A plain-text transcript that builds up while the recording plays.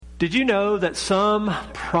Did you know that some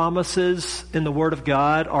promises in the Word of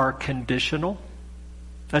God are conditional?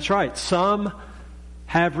 That's right. Some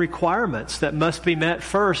have requirements that must be met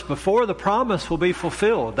first before the promise will be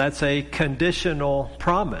fulfilled. That's a conditional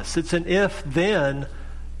promise. It's an if-then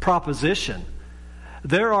proposition.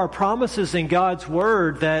 There are promises in God's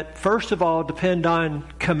Word that, first of all, depend on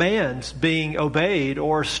commands being obeyed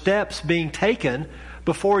or steps being taken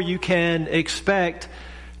before you can expect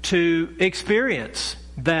to experience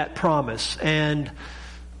that promise and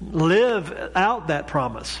live out that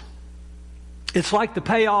promise. It's like the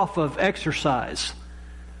payoff of exercise.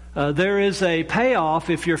 There is a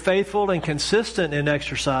payoff if you're faithful and consistent in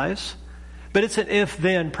exercise, but it's an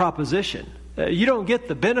if-then proposition. You don't get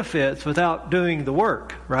the benefits without doing the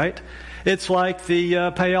work, right? It's like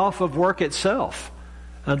the payoff of work itself,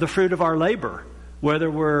 the fruit of our labor,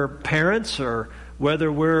 whether we're parents or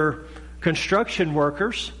whether we're construction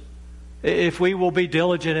workers. If we will be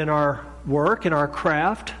diligent in our work, in our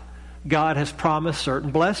craft, God has promised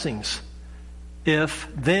certain blessings. If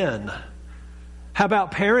then. How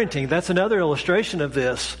about parenting? That's another illustration of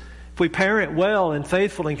this. If we parent well and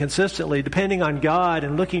faithfully and consistently, depending on God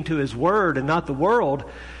and looking to His Word and not the world,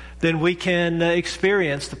 then we can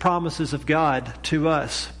experience the promises of God to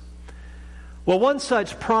us. Well, one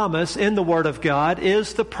such promise in the Word of God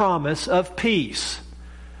is the promise of peace.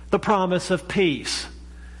 The promise of peace.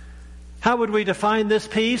 How would we define this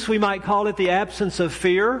peace? We might call it the absence of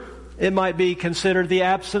fear. It might be considered the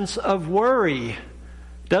absence of worry.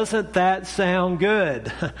 Doesn't that sound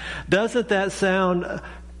good? Doesn't that sound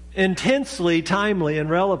intensely timely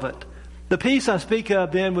and relevant? The peace I speak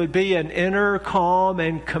of then would be an inner calm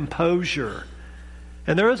and composure.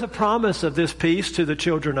 And there is a promise of this peace to the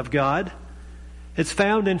children of God. It's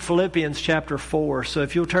found in Philippians chapter 4. So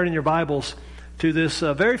if you'll turn in your Bibles to this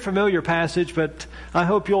very familiar passage, but I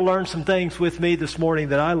hope you'll learn some things with me this morning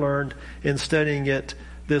that I learned in studying it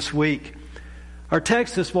this week. Our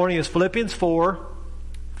text this morning is Philippians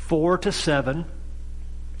 4:4-7.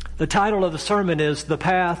 The title of the sermon is The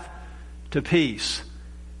Path to Peace.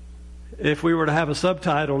 If we were to have a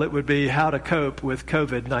subtitle, it would be How to Cope with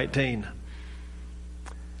COVID-19.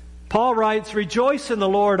 Paul writes, "Rejoice in the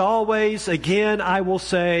Lord always. Again, I will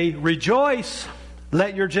say, rejoice.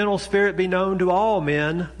 Let your gentle spirit be known to all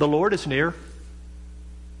men. The Lord is near.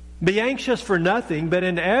 Be anxious for nothing, but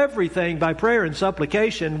in everything by prayer and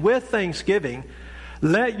supplication with thanksgiving,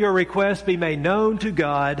 let your requests be made known to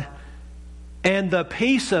God, and the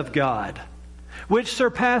peace of God, which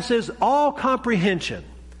surpasses all comprehension,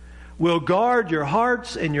 will guard your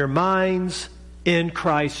hearts and your minds in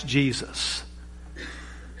Christ Jesus."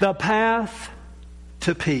 The path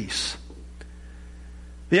to peace.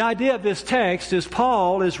 The idea of this text is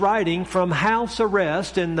Paul is writing from house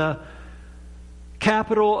arrest in the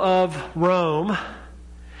capital of Rome.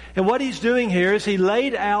 And what he's doing here is he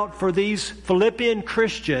laid out for these Philippian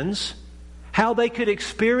Christians how they could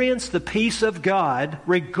experience the peace of God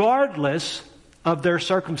regardless of their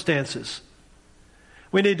circumstances.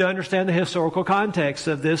 We need to understand the historical context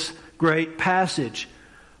of this great passage.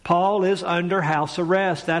 Paul is under house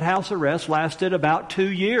arrest. That house arrest lasted about 2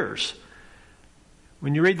 years.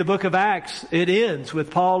 When you read the book of Acts, it ends with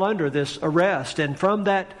Paul under this arrest. And from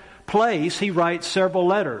that place, he writes several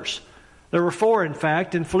letters. There were 4, in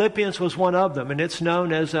fact, and Philippians was one of them, and it's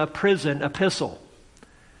known as a prison epistle.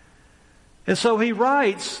 And so he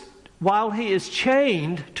writes while he is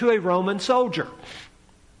chained to a Roman soldier.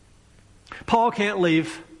 Paul can't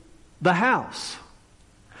leave the house.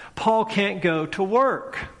 Paul can't go to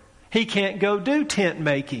work. He can't go do tent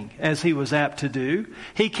making as he was apt to do.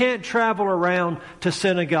 He can't travel around to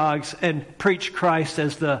synagogues and preach Christ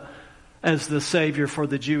as the Savior for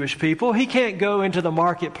the Jewish people. He can't go into the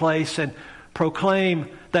marketplace and proclaim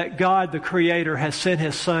that God, the Creator, has sent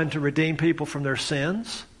His Son to redeem people from their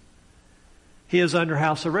sins. He is under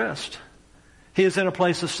house arrest. He is in a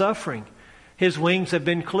place of suffering. His wings have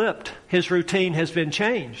been clipped. His routine has been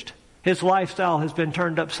changed. His lifestyle has been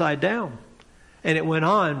turned upside down. And it went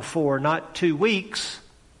on for not 2 weeks,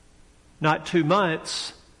 not 2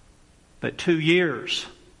 months, but 2 years.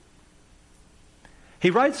 He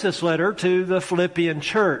writes this letter to the Philippian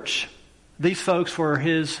church. These folks were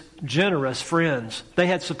his generous friends. They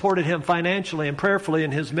had supported him financially and prayerfully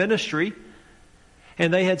in his ministry.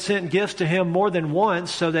 And they had sent gifts to him more than once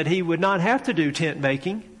so that he would not have to do tent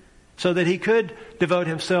making, so that he could devote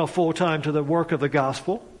himself full time to the work of the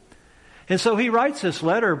gospel. And so he writes this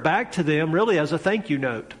letter back to them really as a thank you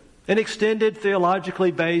note, an extended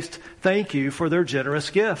theologically based thank you for their generous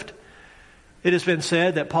gift. It has been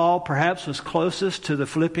said that Paul perhaps was closest to the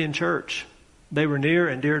Philippian church. They were near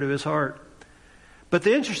and dear to his heart. But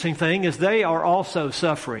the interesting thing is they are also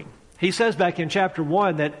suffering. He says back in chapter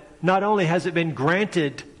 1 that not only has it been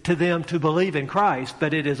granted to them to believe in Christ,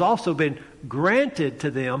 but it has also been granted to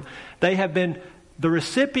them. They have been the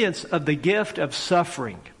recipients of the gift of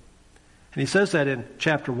suffering. And he says that in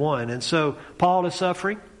chapter 1. And so Paul is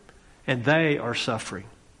suffering, and they are suffering.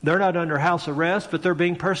 They're not under house arrest, but they're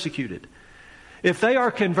being persecuted. If they are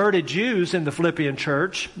converted Jews in the Philippian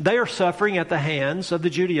church, they are suffering at the hands of the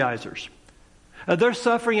Judaizers. They're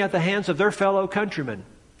suffering at the hands of their fellow countrymen,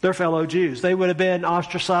 their fellow Jews. They would have been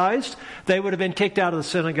ostracized. They would have been kicked out of the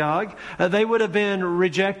synagogue. They would have been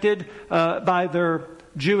rejected by their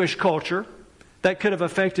Jewish culture. That could have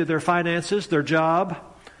affected their finances, their job,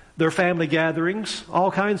 their family gatherings, all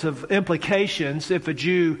kinds of implications if a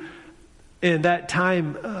Jew in that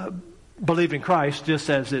time believed in Christ, just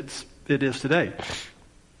as it is today.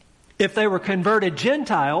 If they were converted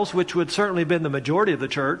Gentiles, which would certainly have been the majority of the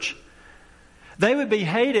church, they would be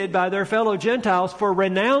hated by their fellow Gentiles for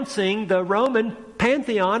renouncing the Roman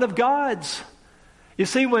pantheon of gods. You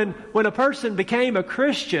see, when a person became a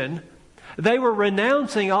Christian, they were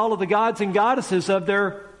renouncing all of the gods and goddesses of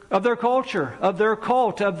their culture, of their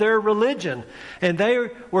cult, of their religion. And they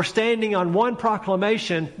were standing on one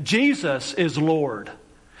proclamation: Jesus is Lord.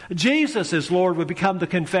 Jesus is Lord would become the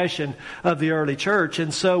confession of the early church.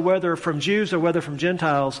 And so whether from Jews or whether from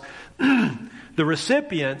Gentiles, the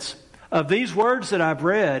recipients of these words that I've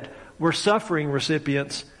read were suffering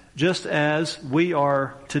recipients, just as we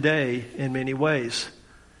are today in many ways.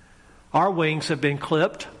 Our wings have been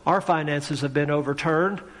clipped. Our finances have been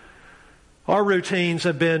overturned. Our routines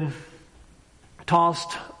have been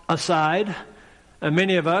tossed aside. And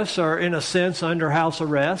many of us are, in a sense, under house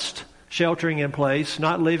arrest, sheltering in place,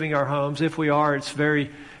 not leaving our homes. If we are, it's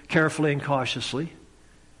very carefully and cautiously.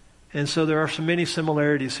 And so there are so many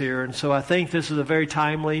similarities here. And so I think this is a very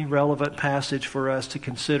timely, relevant passage for us to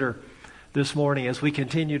consider this morning as we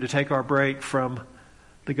continue to take our break from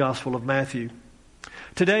the Gospel of Matthew.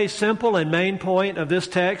 Today's simple and main point of this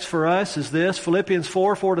text for us is this: Philippians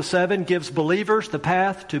 4:4-7 gives believers the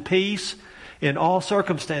path to peace in all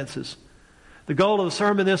circumstances. The goal of the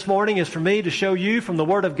sermon this morning is for me to show you from the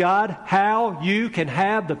Word of God how you can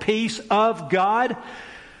have the peace of God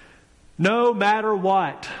no matter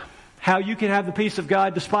what. How you can have the peace of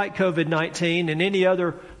God despite COVID-19 and any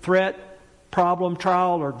other threat, problem,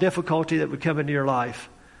 trial, or difficulty that would come into your life.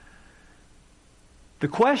 The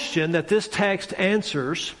question that this text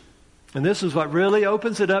answers, and this is what really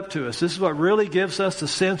opens it up to us, this is what really gives us the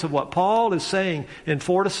sense of what Paul is saying in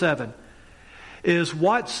 4-7, is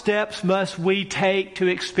what steps must we take to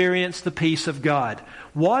experience the peace of God?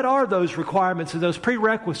 What are those requirements and those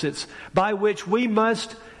prerequisites by which we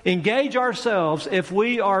must engage ourselves if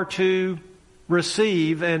we are to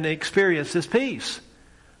receive and experience this peace?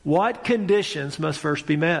 What conditions must first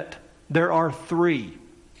be met? There are 3.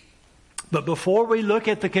 But before we look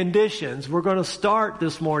at the conditions, we're going to start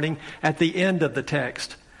this morning at the end of the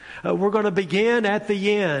text. We're going to begin at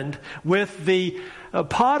the end with the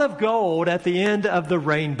pot of gold at the end of the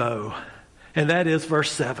rainbow. And that is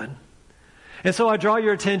verse 7. And so I draw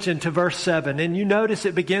your attention to verse 7. And you notice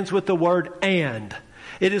it begins with the word "and."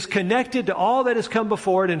 It is connected to all that has come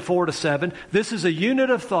before it in 4-7. This is a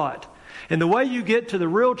unit of thought. And the way you get to the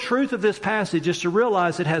real truth of this passage is to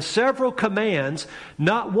realize it has several commands.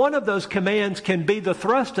 Not one of those commands can be the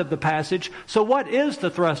thrust of the passage. So what is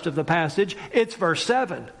the thrust of the passage? It's verse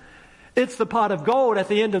 7. It's the pot of gold at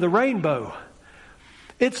the end of the rainbow.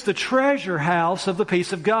 It's the treasure house of the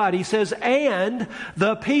peace of God. He says, and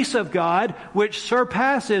the peace of God, which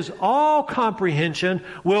surpasses all comprehension,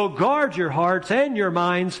 will guard your hearts and your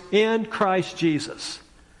minds in Christ Jesus.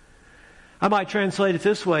 I might translate it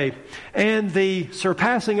this way: and the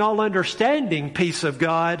surpassing all understanding peace of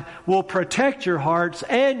God will protect your hearts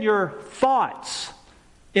and your thoughts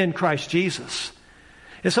in Christ Jesus.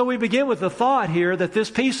 And so we begin with the thought here that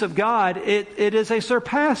this peace of God, it is a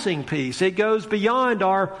surpassing peace. It goes beyond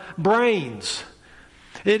our brains.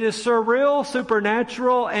 It is surreal,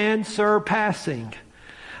 supernatural, and surpassing.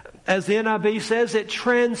 As the NIV says, it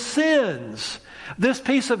transcends. This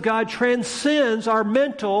peace of God transcends our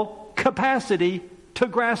mental capacity to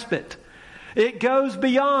grasp it. It goes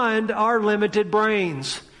beyond our limited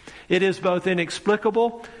brains. It is both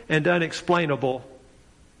inexplicable and unexplainable.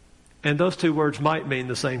 And those two words might mean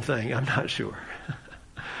the same thing. I'm not sure.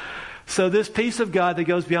 So this peace of God that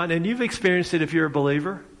goes beyond, and you've experienced it if you're a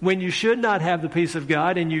believer, when you should not have the peace of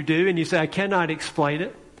God, and you do, and you say, I cannot explain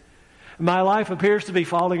it. My life appears to be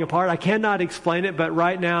falling apart. I cannot explain it, but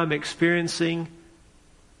right now I'm experiencing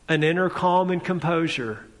an inner calm and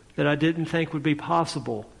composure that I didn't think would be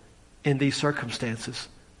possible in these circumstances.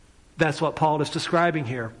 That's what Paul is describing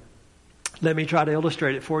here. Let me try to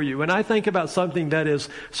illustrate it for you. When I think about something that is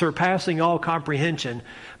surpassing all comprehension,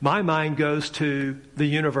 my mind goes to the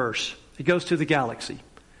universe. It goes to the galaxy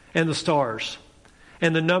and the stars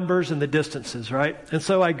and the numbers and the distances, right? And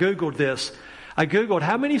so I Googled this. I Googled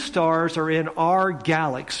how many stars are in our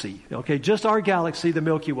galaxy. Okay, just our galaxy, the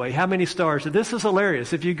Milky Way. How many stars? And this is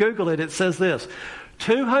hilarious. If you Google it, it says this: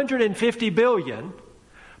 250 billion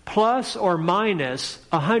plus or minus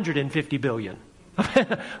 150 billion.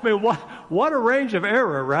 I mean, what a range of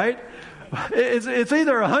error, right? It's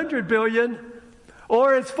either 100 billion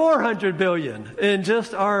or it's 400 billion in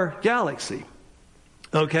just our galaxy.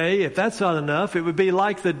 Okay, if that's not enough, it would be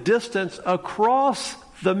like the distance across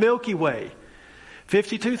the Milky Way.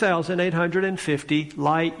 52,850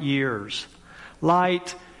 light years.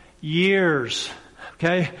 Light years.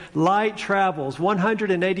 Okay, light travels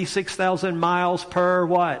 186,000 miles per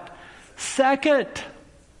what? Second.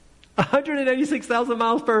 186,000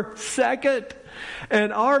 miles per second.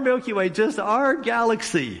 And our Milky Way, just our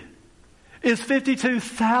galaxy, is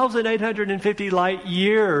 52,850 light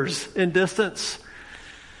years in distance.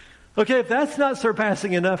 Okay, if that's not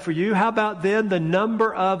surpassing enough for you, how about then the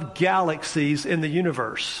number of galaxies in the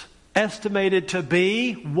universe? Estimated to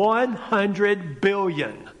be 100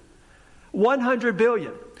 billion. 100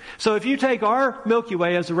 billion. So if you take our Milky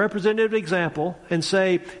Way as a representative example and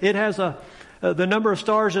say it has the number of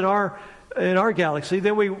stars in our galaxy,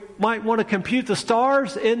 then we might want to compute the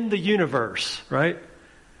stars in the universe, right?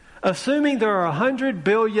 Assuming there are 100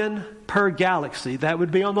 billion per galaxy, that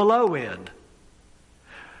would be on the low end.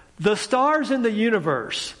 The stars in the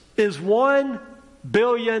universe is 1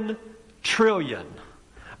 billion trillion.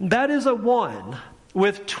 That is a 1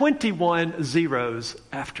 with 21 zeros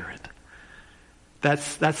after it.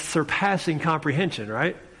 That's surpassing comprehension,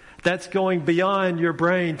 right? That's going beyond your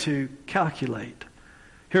brain to calculate.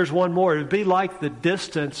 Here's one more. It would be like the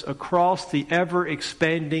distance across the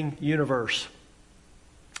ever-expanding universe.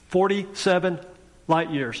 47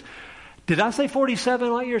 light years. Did I say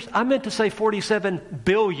 47 light years? I meant to say 47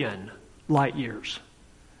 billion light years.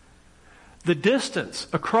 The distance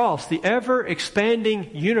across the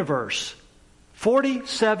ever-expanding universe.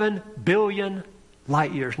 47 billion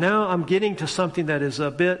light years. Now I'm getting to something that is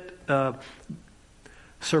a bit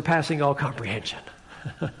surpassing all comprehension.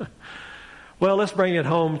 Well, let's bring it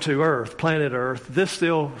home to Earth, planet Earth. This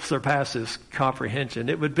still surpasses comprehension.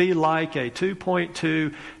 It would be like a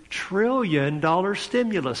 $2.2 trillion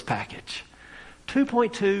stimulus package.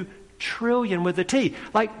 2.2 trillion with a T.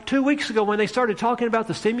 Like 2 weeks ago when they started talking about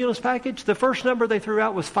the stimulus package, the first number they threw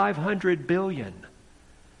out was 500 billion.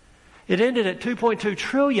 It ended at 2.2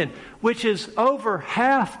 trillion, which is over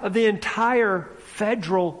half of the entire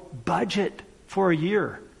federal budget for a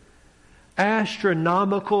year.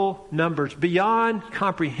 Astronomical numbers, beyond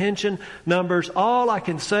comprehension numbers. All I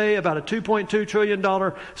can say about a $2.2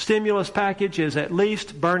 trillion stimulus package is at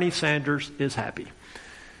least Bernie Sanders is happy.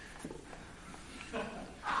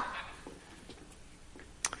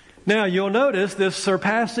 Now, you'll notice this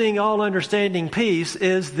surpassing all understanding peace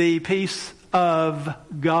is the peace of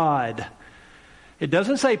God. It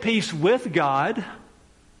doesn't say peace with God.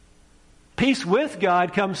 Peace with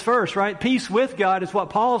God comes first, right? Peace with God is what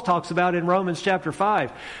Paul talks about in Romans chapter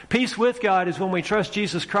 5. Peace with God is when we trust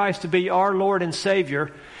Jesus Christ to be our Lord and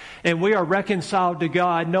Savior, and we are reconciled to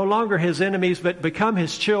God, no longer His enemies, but become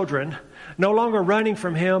His children, no longer running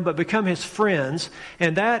from Him, but become His friends.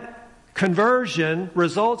 And that conversion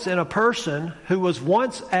results in a person who was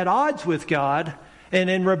once at odds with God and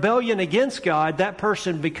in rebellion against God. That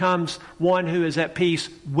person becomes one who is at peace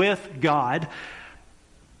with God.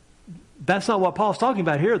 That's not what Paul's talking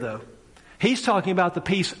about here, though. He's talking about the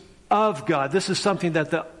peace of God. This is something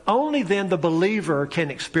that only then the believer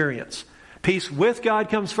can experience. Peace with God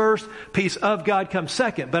comes first. Peace of God comes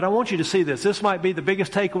second. But I want you to see this. This might be the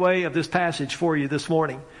biggest takeaway of this passage for you this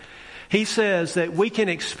morning. He says that we can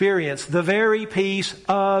experience the very peace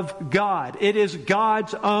of God. It is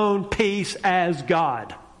God's own peace as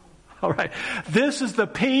God. All right. This is the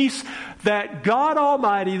peace that God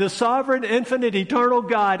Almighty, the sovereign, infinite, eternal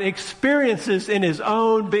God, experiences in His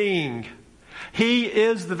own being. He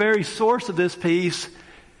is the very source of this peace,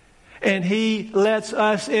 and He lets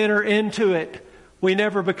us enter into it. We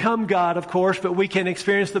never become God, of course, but we can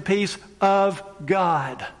experience the peace of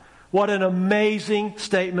God. What an amazing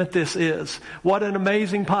statement this is. What an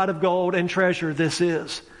amazing pot of gold and treasure this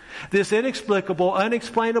is. This inexplicable,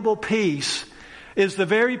 unexplainable peace is the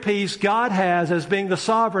very peace God has as being the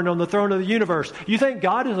sovereign on the throne of the universe. You think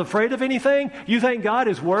God is afraid of anything? You think God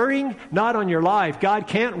is worrying? Not on your life. God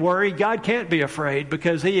can't worry. God can't be afraid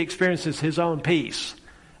because He experiences His own peace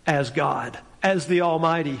as God, as the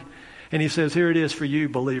Almighty. And he says, here it is for you,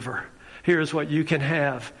 believer. Here's what you can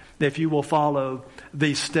have if you will follow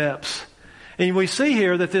these steps. And we see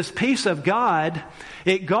here that this peace of God,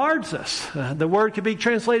 it guards us. The word could be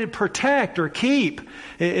translated protect or keep.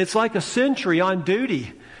 It's like a sentry on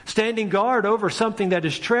duty, standing guard over something that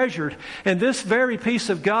is treasured. And this very peace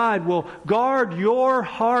of God will guard your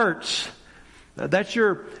hearts. That's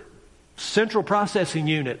your central processing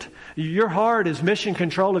unit. Your heart is mission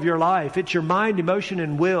control of your life. It's your mind, emotion,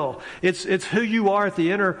 and will. It's who you are at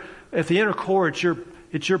the inner core. It's your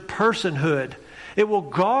personhood. It will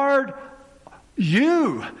guard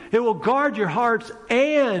you. It will guard your hearts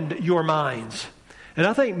and your minds. And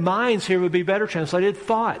I think minds here would be better translated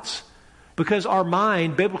thoughts, because our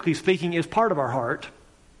mind, biblically speaking, is part of our heart.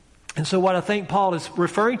 And so what I think Paul is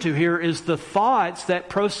referring to here is the thoughts that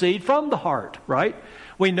proceed from the heart, right?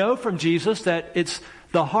 We know from Jesus that it's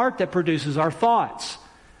the heart that produces our thoughts.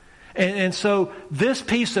 And so this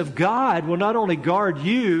peace of God will not only guard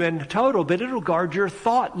you in total, but it'll guard your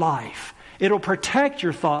thought life. It'll protect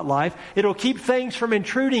your thought life. It'll keep things from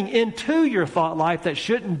intruding into your thought life that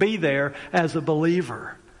shouldn't be there as a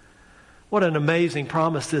believer. What an amazing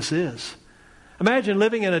promise this is. Imagine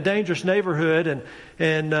living in a dangerous neighborhood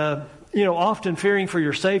and often fearing for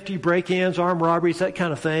your safety, break-ins, armed robberies, that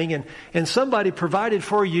kind of thing. And somebody provided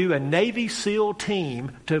for you a Navy SEAL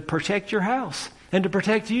team to protect your house and to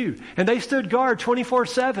protect you. And they stood guard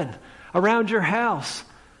 24/7 around your house.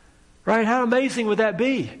 Right? How amazing would that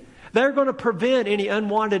be? They're going to prevent any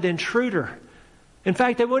unwanted intruder. In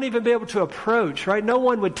fact, they wouldn't even be able to approach, right? No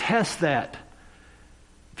one would test that.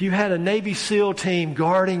 If you had a Navy SEAL team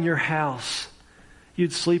guarding your house,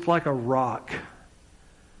 you'd sleep like a rock.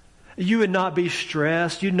 You would not be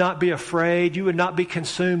stressed. You'd not be afraid. You would not be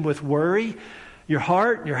consumed with worry. Your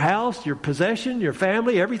heart, your house, your possession, your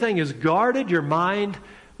family, everything is guarded. Your mind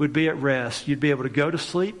would be at rest. You'd be able to go to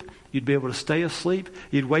sleep. You'd be able to stay asleep.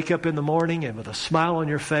 You'd wake up in the morning and with a smile on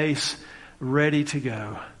your face, ready to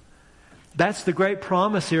go. That's the great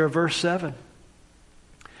promise here of verse 7.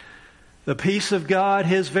 The peace of God,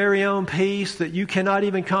 His very own peace that you cannot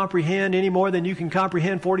even comprehend any more than you can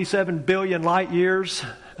comprehend 47 billion light years.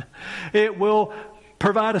 It will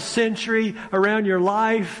provide a century around your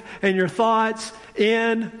life and your thoughts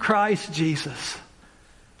in Christ Jesus.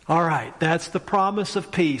 All right, that's the promise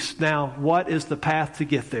of peace. Now, what is the path to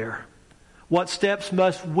get there? What steps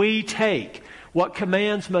must we take? What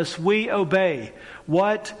commands must we obey?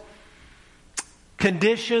 What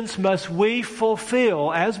conditions must we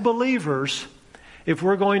fulfill as believers if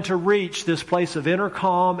we're going to reach this place of inner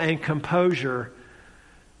calm and composure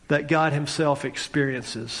that God Himself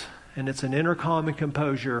experiences? And it's an inner calm and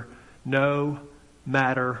composure no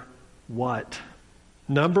matter what.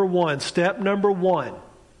 Step number one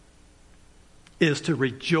is to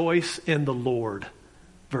rejoice in the Lord.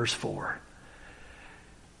 Verse 4.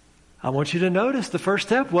 I want you to notice the first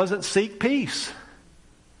step wasn't seek peace.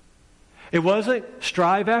 It wasn't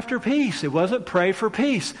strive after peace. It wasn't pray for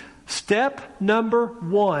peace. Step number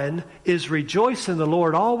one is rejoice in the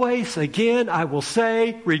Lord always. Again, I will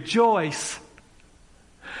say rejoice.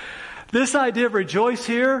 This idea of rejoice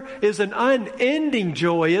here is an unending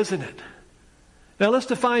joy, isn't it? Now let's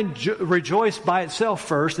define rejoice by itself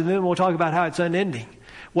first, and then we'll talk about how it's unending.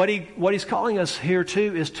 What he's calling us here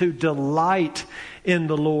to is to delight in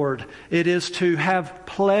the Lord. It is to have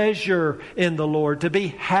pleasure in the Lord, to be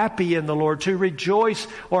happy in the Lord, to rejoice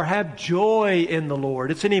or have joy in the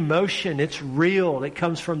Lord. It's an emotion. It's real. It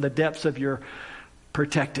comes from the depths of your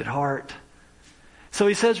protected heart. So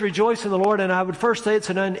he says rejoice in the Lord, and I would first say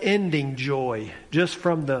it's an unending joy, just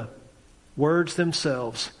from the words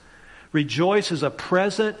themselves. Rejoice is a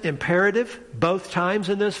present imperative both times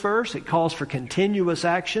in this verse. It calls for continuous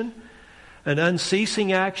action, an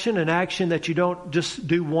unceasing action, an action that you don't just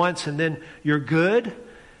do once and then you're good.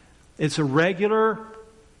 It's a regular,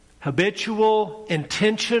 habitual,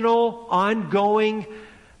 intentional, ongoing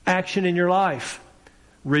action in your life.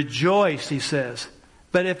 Rejoice, he says.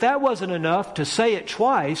 But if that wasn't enough to say it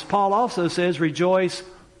twice, Paul also says rejoice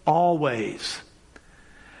always.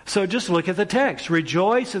 So just look at the text.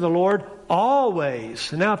 Rejoice in the Lord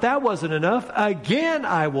always. Now, if that wasn't enough, again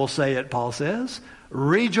I will say it, Paul says.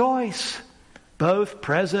 Rejoice. Both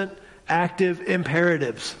present, active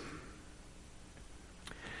imperatives.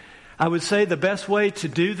 I would say the best way to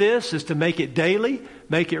do this is to make it daily,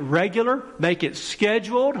 make it regular, make it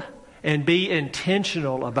scheduled, and be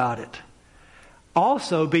intentional about it.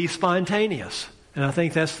 Also be spontaneous. And I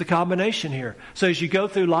think that's the combination here. So as you go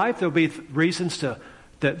through life, there'll be reasons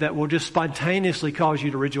that will just spontaneously cause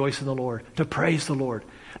you to rejoice in the Lord, to praise the Lord.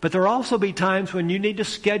 But there will also be times when you need to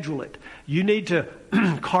schedule it. You need to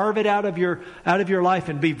carve it out of your life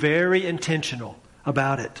and be very intentional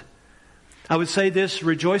about it. I would say this: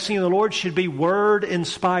 rejoicing in the Lord should be word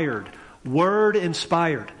inspired. Word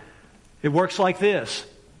inspired. It works like this: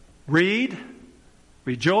 read,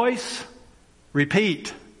 rejoice,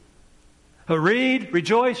 repeat. Read,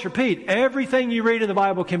 rejoice, repeat. Everything you read in the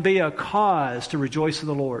Bible can be a cause to rejoice in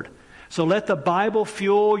the Lord. So let the Bible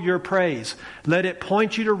fuel your praise. Let it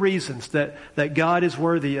point you to reasons that God is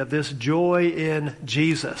worthy of this joy in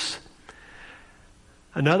Jesus.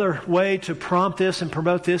 Another way to prompt this and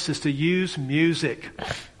promote this is to use music.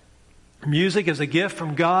 Music is a gift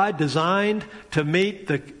from God designed to meet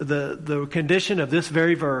the condition of this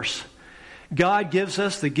very verse. God gives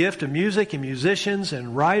us the gift of music and musicians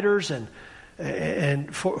and writers and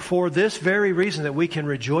for this very reason, that we can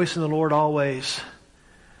rejoice in the Lord always.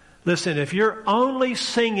 Listen, if you're only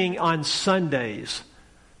singing on Sundays,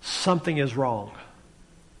 something is wrong.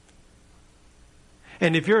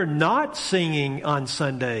 And if you're not singing on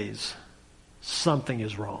Sundays, something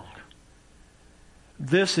is wrong.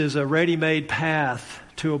 This is a ready-made path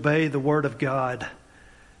to obey the Word of God,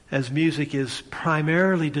 as music is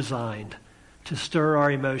primarily designed to stir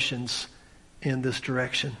our emotions in this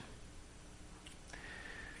direction.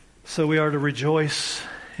 So we are to rejoice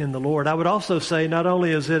in the Lord. I would also say, not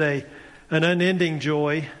only is it an unending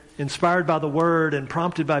joy inspired by the Word and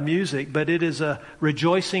prompted by music, but it is a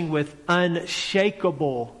rejoicing with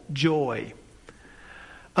unshakable joy.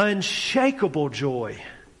 Unshakable joy.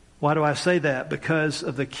 Why do I say that? Because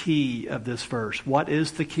of the key of this verse. What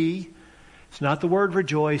is the key? It's not the word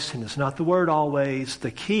rejoice, and it's not the word always.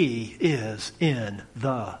 The key is in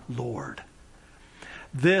the Lord.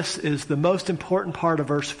 This is the most important part of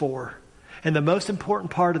verse 4, and the most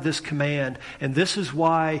important part of this command. And this is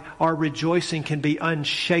why our rejoicing can be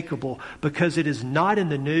unshakable, because it is not in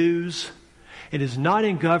the news, it is not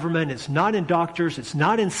in government, it's not in doctors, it's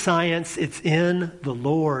not in science, it's in the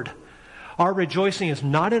Lord. Our rejoicing is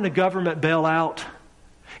not in a government bailout.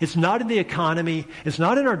 It's not in the economy. It's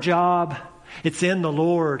not in our job. It's in the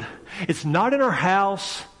Lord. It's not in our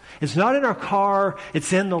house. It's not in our car.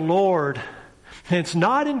 It's in the Lord. And it's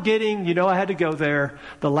not in getting, I had to go there,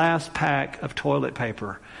 the last pack of toilet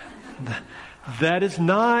paper. That is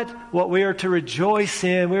not what we are to rejoice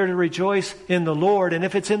in. We are to rejoice in the Lord. And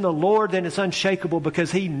if it's in the Lord, then it's unshakable,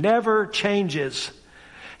 because He never changes.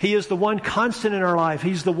 He is the one constant in our life.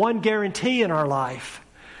 He's the one guarantee in our life.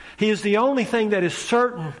 He is the only thing that is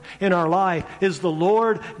certain in our life, is the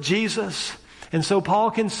Lord Jesus. And so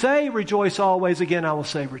Paul can say, rejoice always. Again, I will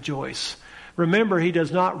say rejoice. Remember, he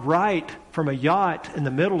does not write from a yacht in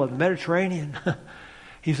the middle of the Mediterranean.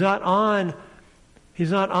 He's not on a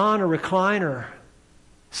recliner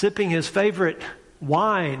sipping his favorite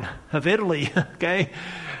wine of Italy. Okay?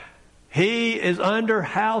 He is under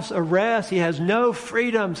house arrest. He has no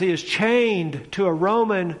freedoms. He is chained to a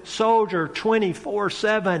Roman soldier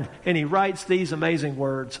 24/7. And he writes these amazing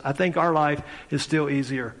words. I think our life is still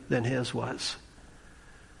easier than his was.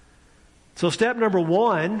 So step number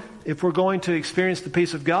 1, if we're going to experience the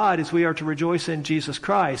peace of God, is we are to rejoice in Jesus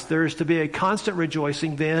Christ. There is to be a constant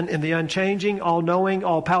rejoicing then in the unchanging, all-knowing,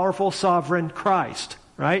 all-powerful, sovereign Christ.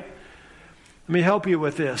 Right? Let me help you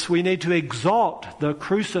with this. We need to exalt the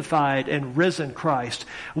crucified and risen Christ.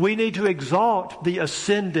 We need to exalt the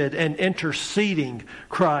ascended and interceding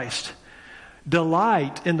Christ.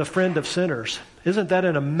 Delight in the friend of sinners. Isn't that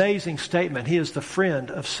an amazing statement? He is the friend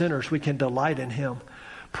of sinners. We can delight in Him.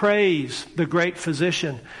 Praise the great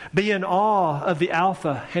physician. Be in awe of the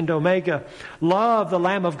Alpha and Omega. Love the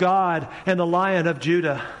Lamb of God and the Lion of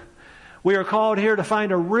Judah. We are called here to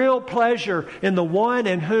find a real pleasure in the one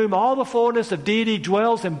in whom all the fullness of deity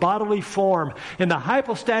dwells in bodily form, in the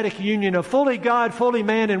hypostatic union of fully God, fully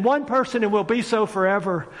man, in one person, and will be so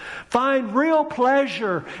forever. Find real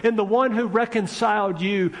pleasure in the one who reconciled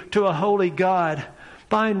you to a holy God.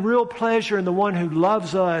 Find real pleasure in the one who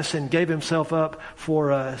loves us and gave Himself up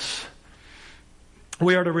for us.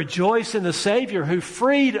 We are to rejoice in the Savior who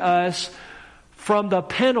freed us from the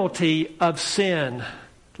penalty of sin.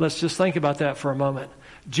 Let's just think about that for a moment.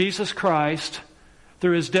 Jesus Christ,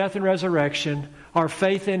 through His death and resurrection, our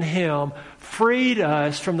faith in Him freed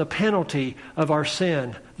us from the penalty of our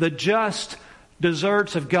sin, the just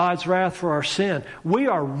deserts of God's wrath for our sin. We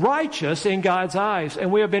are righteous in God's eyes,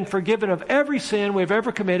 and we have been forgiven of every sin we've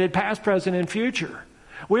ever committed, past, present, and future.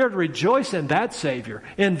 We are to rejoice in that Savior,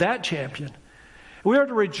 in that champion. We are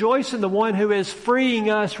to rejoice in the one who is freeing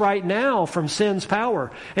us right now from sin's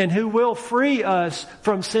power, and who will free us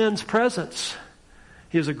from sin's presence.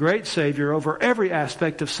 He is a great Savior over every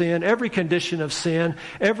aspect of sin, every condition of sin,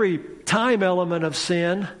 every time element of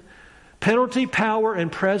sin. Penalty, power,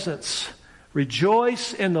 and presence.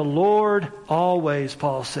 Rejoice in the Lord always,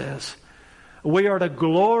 Paul says. We are to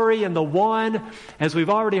glory in the one, as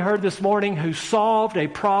we've already heard this morning, who solved a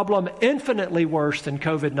problem infinitely worse than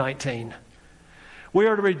COVID-19. We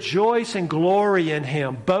are to rejoice and glory in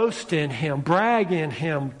Him, boast in Him, brag in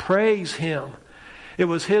Him, praise Him. It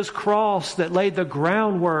was His cross that laid the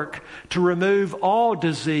groundwork to remove all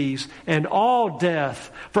disease and all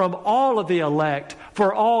death from all of the elect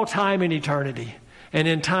for all time and eternity. And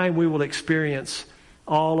in time we will experience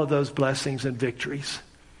all of those blessings and victories.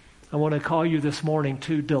 I want to call you this morning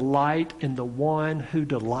to delight in the one who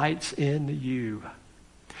delights in you.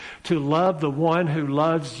 To love the one who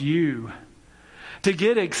loves you. To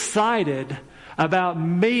get excited about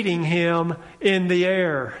meeting Him in the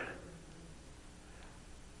air.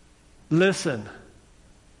 Listen,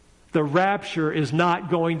 the rapture is not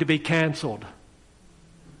going to be canceled.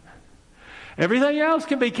 Everything else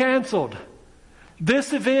can be canceled.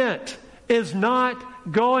 This event is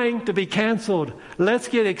not going to be canceled. Let's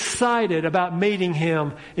get excited about meeting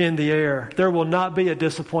Him in the air. There will not be a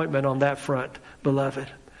disappointment on that front, beloved.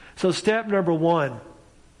 So step number 1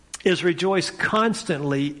 is rejoice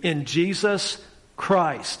constantly in Jesus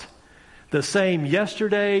Christ. The same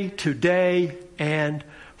yesterday, today, and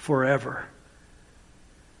forever.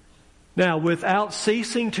 Now, without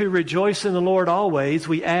ceasing to rejoice in the Lord always,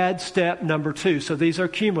 we add step number 2. So these are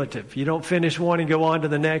cumulative. You don't finish one and go on to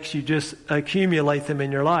the next. You just accumulate them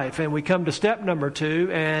in your life. And we come to step number 2,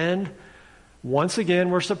 and once again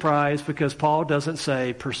we're surprised because Paul doesn't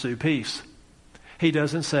say pursue peace. He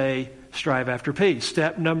doesn't say strive after peace.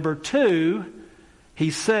 Step number 2,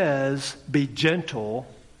 he says be gentle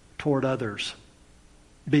toward others.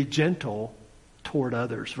 Be gentle toward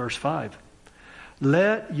others. Verse 5.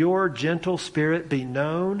 Let your gentle spirit be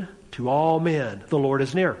known to all men. The Lord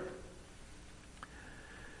is near.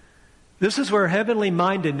 This is where heavenly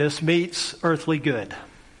mindedness meets earthly good.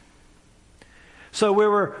 So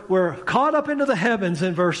we're caught up into the heavens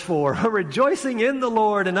in verse 4. We're rejoicing in the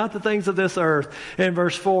Lord and not the things of this earth in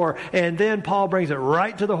verse 4. And then Paul brings it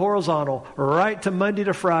right to the horizontal, right to Monday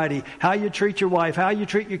to Friday. How you treat your wife, how you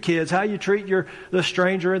treat your kids, how you treat the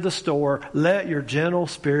stranger in the store. Let your gentle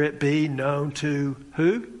spirit be known to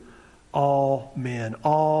who? All men,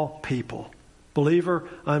 all people. Believer,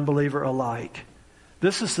 unbeliever alike.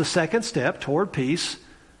 This is the second step toward peace,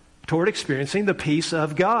 toward experiencing the peace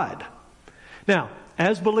of God. Now,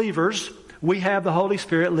 as believers, we have the Holy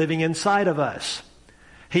Spirit living inside of us.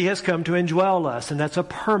 He has come to indwell us, and that's a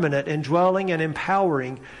permanent indwelling and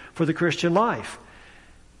empowering for the Christian life.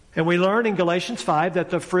 And we learn in Galatians 5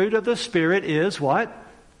 that the fruit of the Spirit is what?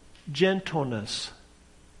 Gentleness.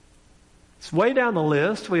 It's way down the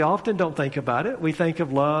list. We often don't think about it. We think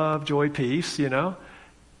of love, joy, peace,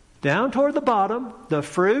 Down toward the bottom, the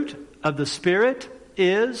fruit of the Spirit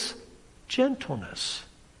is gentleness.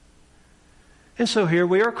 And so here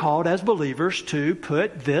we are called as believers to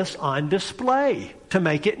put this on display, to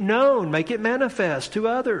make it known, make it manifest to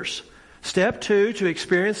others. Step 2, to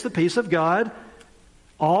experience the peace of God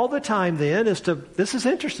all the time then this is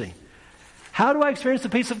interesting. How do I experience the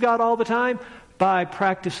peace of God all the time? By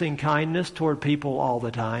practicing kindness toward people all the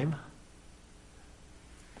time.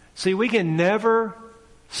 See, we can never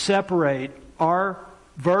separate our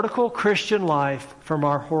vertical Christian life from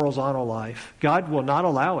our horizontal life. God will not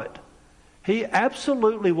allow it. He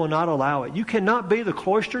absolutely will not allow it. You cannot be the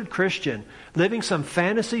cloistered Christian living some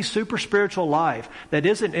fantasy super spiritual life that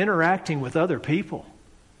isn't interacting with other people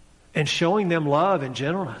and showing them love and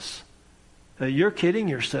gentleness. You're kidding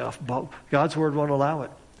yourself. God's Word won't allow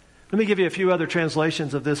it. Let me give you a few other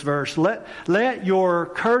translations of this verse. Let your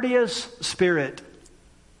courteous spirit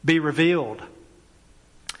be revealed.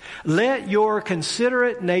 Let your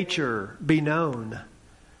considerate nature be known.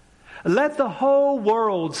 Let the whole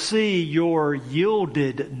world see your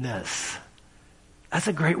yieldedness. That's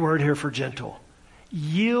a great word here for gentle.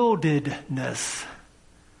 Yieldedness.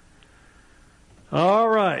 All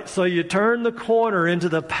right, so you turn the corner into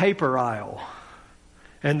the paper aisle,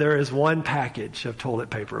 and there is one package of toilet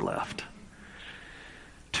paper left.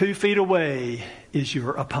 2 feet away is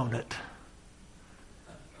your opponent.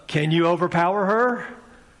 Can you overpower her?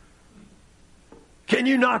 Can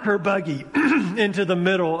you knock her buggy into the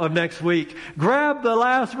middle of next week? Grab the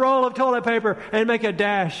last roll of toilet paper and make a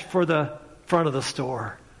dash for the front of the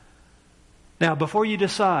store. Now, before you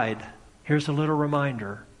decide, here's a little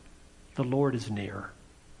reminder. The Lord is near.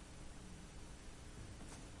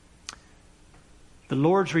 The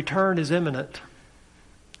Lord's return is imminent.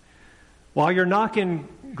 While you're knocking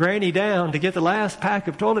Granny down to get the last pack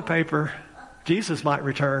of toilet paper, Jesus might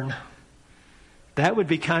return. That would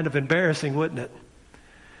be kind of embarrassing, wouldn't it?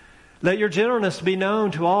 Let your gentleness be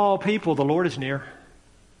known to all people. The Lord is near.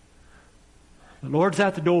 The Lord's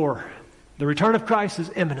at the door. The return of Christ is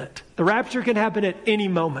imminent. The rapture can happen at any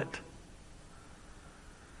moment.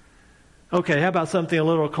 Okay, how about something a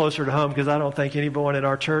little closer to home? Because I don't think anyone in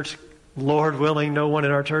our church, Lord willing, no one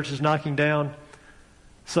in our church is knocking down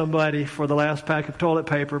somebody for the last pack of toilet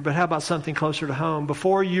paper. But how about something closer to home?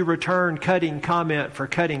 Before you return cutting comment for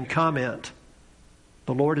cutting comment,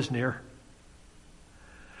 the Lord is near.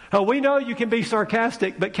 Oh, we know you can be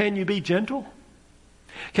sarcastic, but can you be gentle?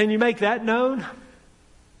 Can you make that known?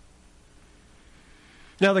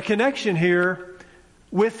 Now, the connection here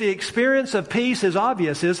with the experience of peace is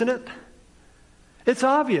obvious, isn't it? It's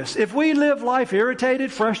obvious. If we live life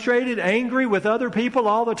irritated, frustrated, angry with other people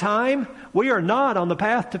all the time, we are not on the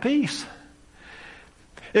path to peace.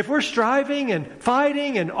 If we're striving and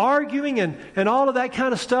fighting and arguing and all of that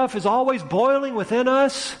kind of stuff is always boiling within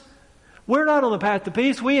us, we're not on the path to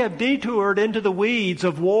peace. We have detoured into the weeds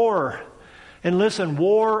of war. And listen,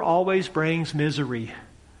 war always brings misery.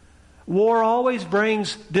 War always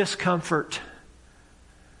brings discomfort.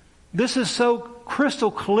 This is so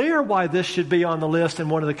crystal clear why this should be on the list and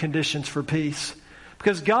one of the conditions for peace.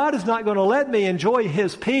 Because God is not going to let me enjoy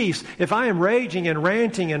His peace if I am raging and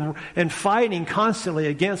ranting and fighting constantly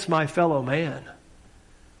against my fellow man.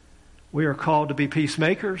 We are called to be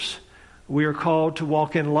peacemakers. We are called to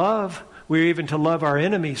walk in love. We are even to love our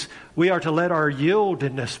enemies. We are to let our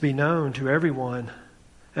yieldedness be known to everyone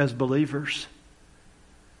as believers.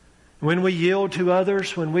 When we yield to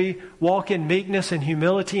others, when we walk in meekness and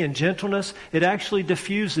humility and gentleness, it actually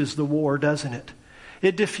diffuses the war, doesn't it?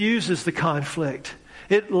 It diffuses the conflict.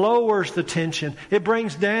 It lowers the tension. It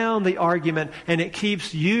brings down the argument, and it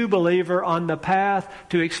keeps you, believer, on the path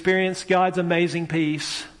to experience God's amazing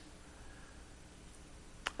peace.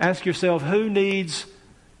 Ask yourself, who needs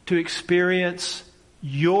to experience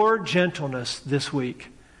your gentleness this week?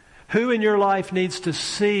 Who in your life needs to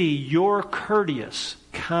see your courteous,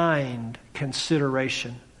 kind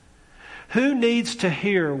consideration? Who needs to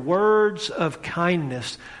hear words of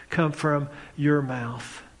kindness come from your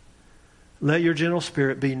mouth? Let your gentle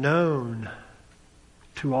spirit be known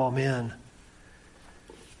to all men.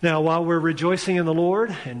 Now, while we're rejoicing in the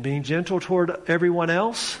Lord and being gentle toward everyone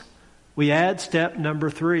else, we add step number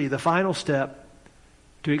 3, the final step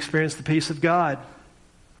to experience the peace of God.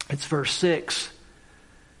 It's verse 6.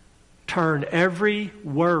 Turn every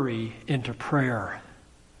worry into prayer.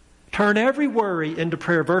 Turn every worry into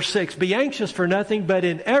prayer. Verse 6, be anxious for nothing, but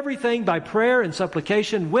in everything by prayer and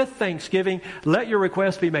supplication with thanksgiving, let your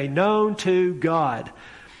requests be made known to God.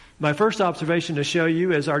 My first observation to show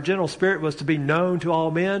you is our gentle spirit was to be known to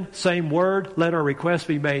all men. Same word, let our requests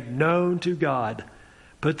be made known to God.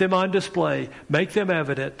 Put them on display. Make them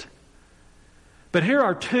evident. But here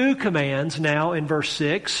are 2 commands now in verse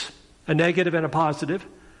 6, a negative and a positive.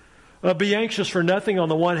 Be anxious for nothing on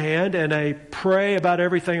the one hand, and a pray about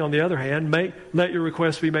everything on the other hand. Let your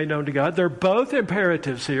requests be made known to God. They're both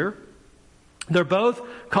imperatives here. They're both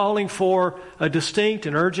calling for a distinct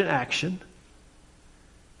and urgent action.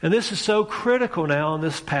 And this is so critical now on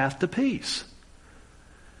this path to peace.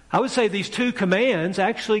 I would say these 2 commands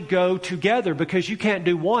actually go together because you can't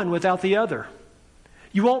do one without the other.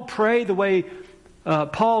 You won't pray the way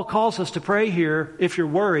Paul calls us to pray here if you're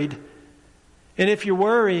worried. And if you're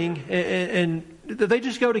worrying, and they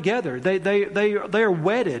just go together. They are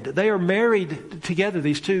wedded. They are married together,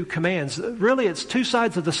 these 2 commands. Really, it's 2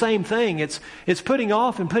 sides of the same thing. It's putting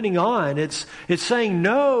off and putting on. It's saying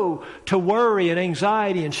no to worry and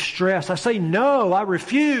anxiety and stress. I say no, I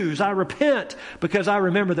refuse, I repent, because I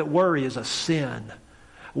remember that worry is a sin.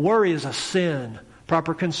 Worry is a sin.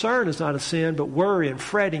 Proper concern is not a sin, but worry and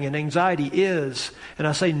fretting and anxiety is. And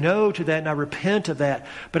I say no to that and I repent of that.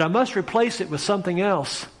 But I must replace it with something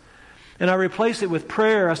else. And I replace it with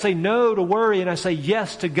prayer. I say no to worry and I say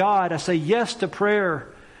yes to God. I say yes to prayer.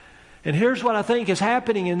 And here's what I think is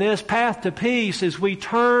happening in this path to peace is we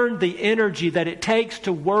turn the energy that it takes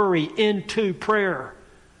to worry into prayer.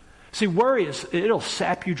 See, worry it'll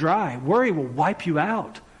sap you dry. Worry will wipe you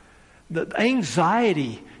out. The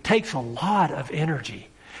anxiety takes a lot of energy.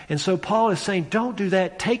 And so Paul is saying, don't do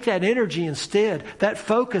that. Take that energy instead, that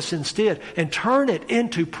focus instead, and turn it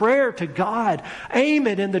into prayer to God. Aim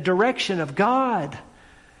it in the direction of God.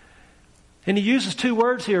 And he uses 2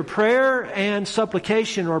 words here, prayer and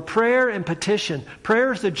supplication, or prayer and petition.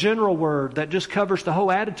 Prayer is the general word that just covers the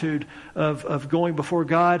whole attitude of going before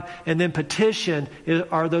God. And then petition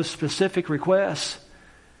are those specific requests.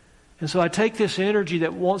 And so I take this energy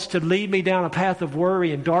that wants to lead me down a path of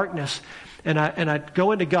worry and darkness, and I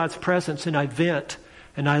go into God's presence and I vent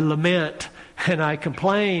and I lament and I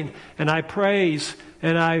complain and I praise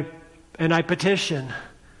and I petition.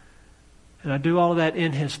 And I do all of that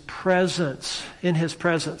in His presence. In His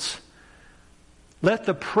presence. Let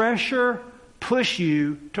the pressure push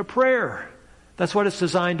you to prayer. That's what it's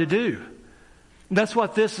designed to do. That's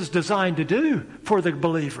what this is designed to do for the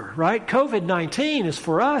believer, right? COVID-19 is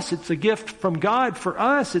for us. It's a gift from God for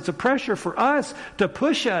us. It's a pressure for us to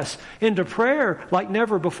push us into prayer like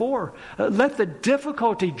never before. Let the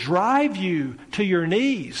difficulty drive you to your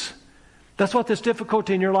knees. That's what this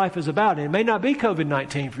difficulty in your life is about. And it may not be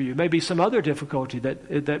COVID-19 for you. It may be some other difficulty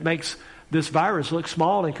that makes this virus look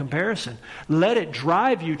small in comparison. Let it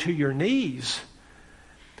drive you to your knees.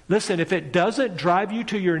 Listen, if it doesn't drive you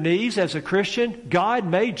to your knees as a Christian, God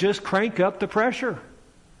may just crank up the pressure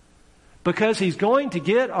because He's going to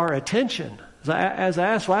get our attention. As I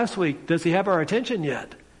asked last week, does He have our attention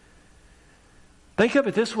yet? Think of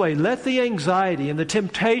it this way. Let the anxiety and the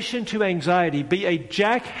temptation to anxiety be a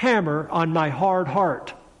jackhammer on my hard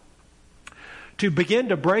heart to begin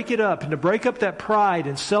to break it up and to break up that pride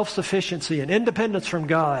and self-sufficiency and independence from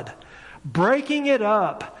God. Breaking it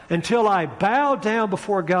up until I bow down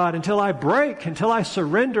before God, until I break, until I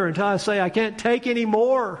surrender, until I say I can't take any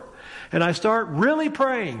more. And I start really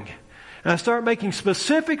praying. And I start making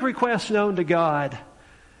specific requests known to God,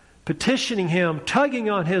 petitioning Him,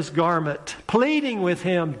 tugging on His garment, pleading with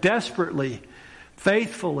Him desperately,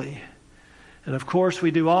 faithfully. And of course,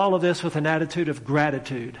 we do all of this with an attitude of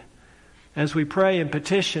gratitude. As we pray and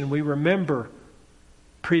petition, we remember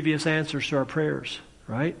previous answers to our prayers,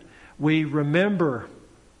 right? We remember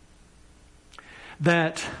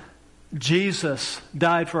that Jesus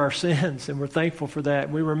died for our sins, and we're thankful for that.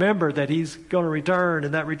 We remember that He's going to return,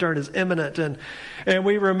 and that return is imminent. And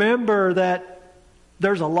we remember that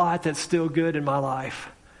there's a lot that's still good in my life.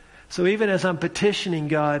 So even as I'm petitioning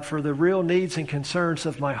God for the real needs and concerns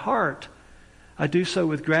of my heart, I do so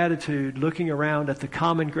with gratitude, looking around at the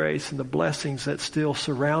common grace and the blessings that still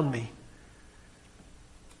surround me.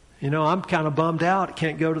 You know, I'm kind of bummed out.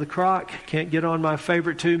 Can't go to the Croc. Can't get on my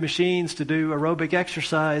favorite 2 machines to do aerobic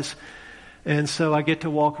exercise. And so I get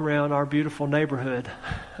to walk around our beautiful neighborhood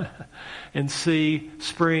and see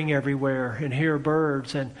spring everywhere and hear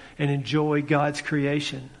birds and enjoy God's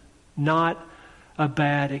creation. Not a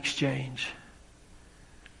bad exchange.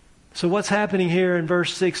 So what's happening here in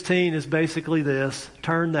verse 16 is basically this.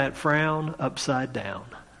 Turn that frown upside down,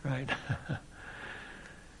 right?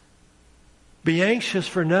 Be anxious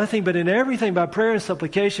for nothing, but in everything by prayer and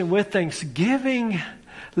supplication with thanksgiving,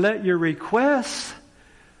 let your requests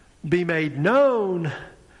be made known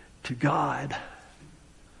to God.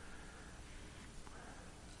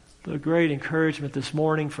 The great encouragement this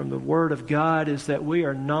morning from the Word of God is that we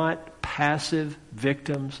are not passive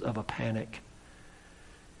victims of a panic.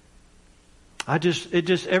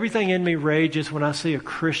 Everything in me rages when I see a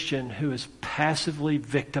Christian who is passively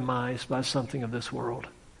victimized by something of this world.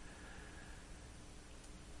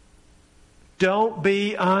 Don't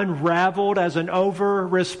be unraveled as an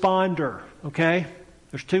over-responder, okay?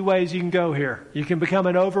 There's 2 ways you can go here. You can become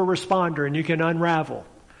an over-responder and you can unravel.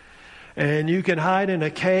 And you can hide in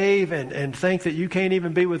a cave and think that you can't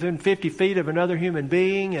even be within 50 feet of another human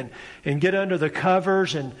being and get under the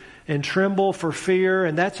covers and tremble for fear.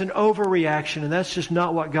 And that's an overreaction, and that's just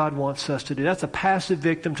not what God wants us to do. That's a passive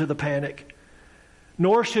victim to the panic.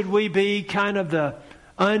 Nor should we be kind of the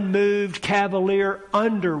unmoved, cavalier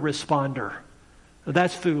under-responder.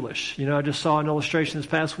 That's foolish. You know, I just saw an illustration this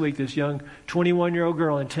past week, this young 21-year-old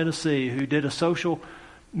girl in Tennessee who did a social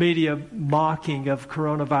media mocking of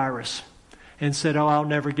coronavirus and said, oh, I'll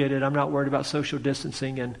never get it. I'm not worried about social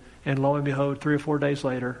distancing. And lo and behold, 3 or 4 days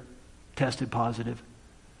later, tested positive.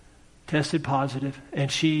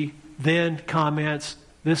 And she then comments,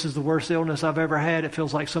 this is the worst illness I've ever had. It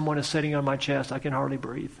feels like someone is sitting on my chest. I can hardly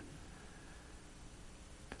breathe.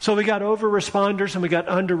 So we got over-responders and we got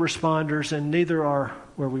under-responders, and neither are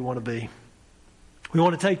where we want to be. We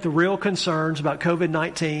want to take the real concerns about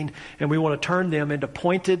COVID-19 and we want to turn them into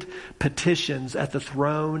pointed petitions at the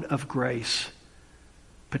throne of grace.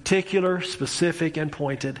 Particular, specific, and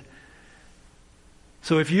pointed.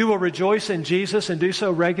 So if you will rejoice in Jesus and do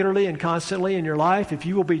so regularly and constantly in your life, if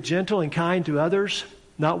you will be gentle and kind to others,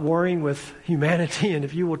 not worrying with humanity, and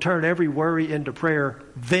if you will turn every worry into prayer,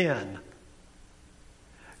 then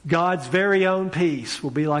God's very own peace will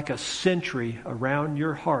be like a sentry around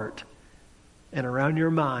your heart and around your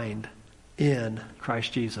mind in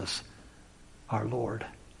Christ Jesus, our Lord.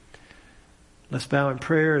 Let's bow in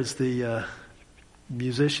prayer as the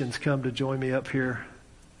musicians come to join me up here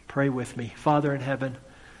Pray with me. Father in heaven,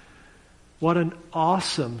 what an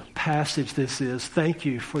awesome passage this is. Thank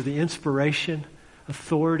you for the inspiration,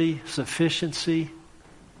 authority, sufficiency,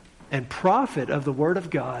 and profit of the Word of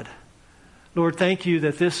God. Lord, thank you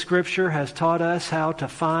that this Scripture has taught us how to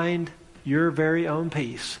find your very own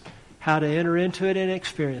peace, how to enter into it and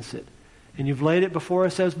experience it. And you've laid it before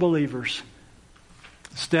us as believers.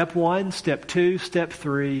 Step 1, step 2, step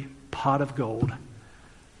 3, pot of gold.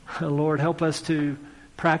 Lord, help us to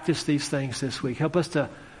practice these things this week. Help us to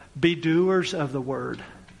be doers of the Word.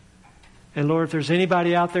 And Lord, if there's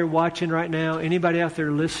anybody out there watching right now, anybody out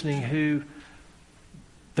there listening who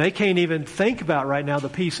they can't even think about right now the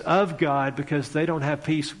peace of God because they don't have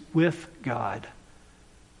peace with God,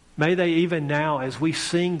 may they even now, as we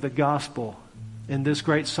sing the gospel in this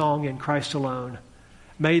great song, In Christ Alone,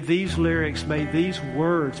 may these lyrics, may these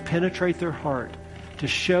words penetrate their heart to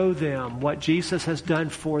show them what Jesus has done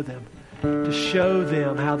for them, to show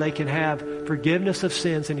them how they can have forgiveness of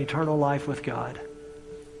sins and eternal life with God,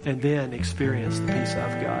 and then experience the peace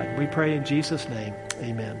of God. We pray in Jesus' name,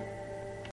 amen.